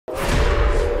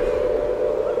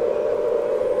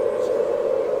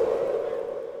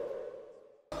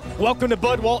Welcome to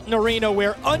Bud Walton Arena,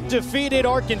 where undefeated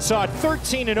Arkansas,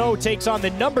 13-0, takes on the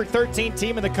number 13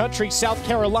 team in the country, South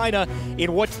Carolina,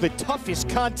 in what's the toughest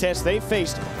contest they've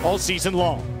faced all season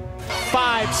long.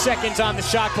 5 seconds on the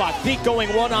shot clock. Peak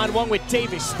going one-on-one with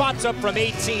Davis. Spots up from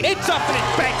 18. It's up and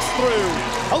it banks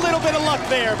through. A little bit of luck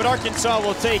there, but Arkansas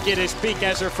will take it as Peak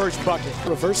has her first bucket.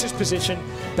 Reverses position,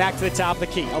 back to the top of the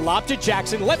key. A lob to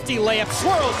Jackson. Lefty layup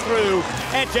swirls through,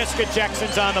 and Jessica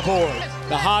Jackson's on the board.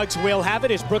 The Hogs will have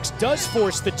it as Brooks does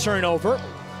force the turnover.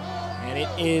 And it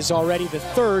is already the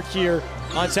third here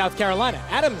on South Carolina.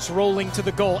 Adams rolling to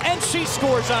the goal, and she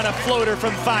scores on a floater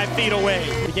from 5 feet away.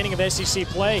 Beginning of SEC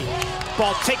play.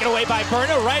 Ball taken away by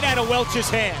Berna, right out of Welch's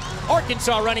hand.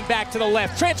 Arkansas running back to the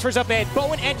left. Transfers up ahead,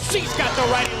 Bowen, and she's got the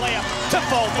righty layup to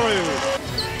fall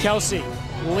through. Kelsey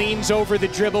leans over the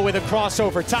dribble with a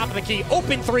crossover. Top of the key,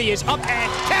 open three is up,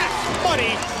 and cash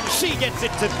money. She gets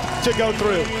it to go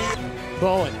through.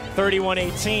 Bowen,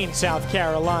 31-18, South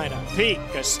Carolina. Peak,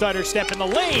 a stutter step in the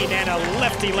lane, and a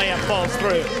lefty layup falls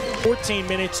through. 14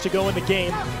 minutes to go in the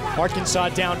game. Arkansas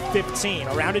down 15.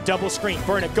 Around a double screen.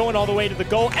 Berna going all the way to the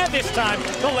goal, and this time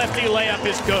the lefty layup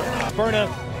is good. Berna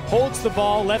holds the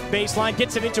ball, left baseline,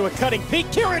 gets it into a cutting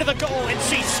Peak. Carry to the goal, and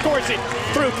she scores it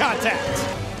through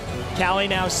contact. Callie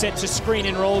now sets a screen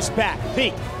and rolls back.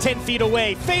 Peak, 10 feet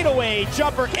away, fade away,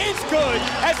 jumper is good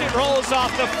as it rolls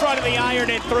off the front of the iron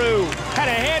and through. Had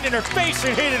a hand in her face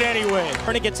and hit it anyway.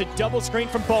 Berna gets a double screen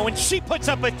from Bowen. She puts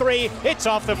up a three. It's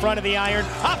off the front of the iron.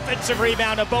 Offensive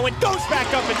rebound of Bowen. Goes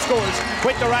back up and scores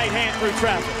with the right hand through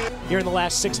traffic. Here in the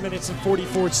last 6 minutes and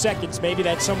 44 seconds, maybe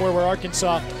that's somewhere where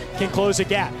Arkansas can close a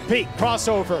gap. Peak,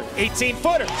 crossover,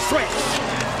 18-footer,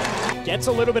 switch. Gets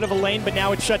a little bit of a lane, but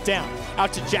now it's shut down.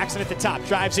 Out to Jackson at the top,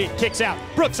 drives in, kicks out.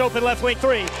 Brooks open left wing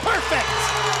three, perfect!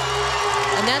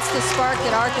 And that's the spark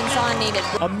that Arkansas needed.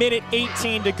 A minute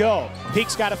 18 to go.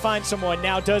 Peak's got to find someone,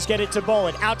 now does get it to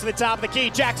Bowen. Out to the top of the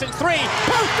key, Jackson three,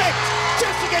 perfect!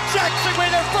 Jessica Jackson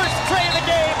with her first tray of the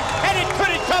game, and it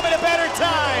couldn't come at a better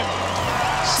time!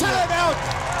 Timeout,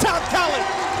 Tom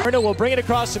Collins! Berna will bring it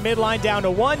across the midline down to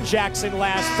 1. Jackson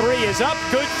last 3 is up,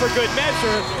 good for good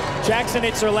measure. Jackson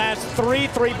hits her last 3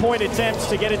 three-point attempts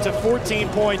to get it to 14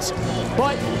 points,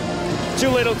 but too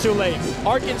little too late.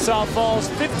 Arkansas falls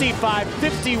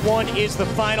 55-51 is the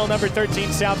final. Number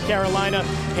 13 South Carolina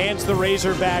hands the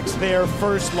Razorbacks their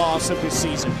first loss of the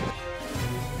season.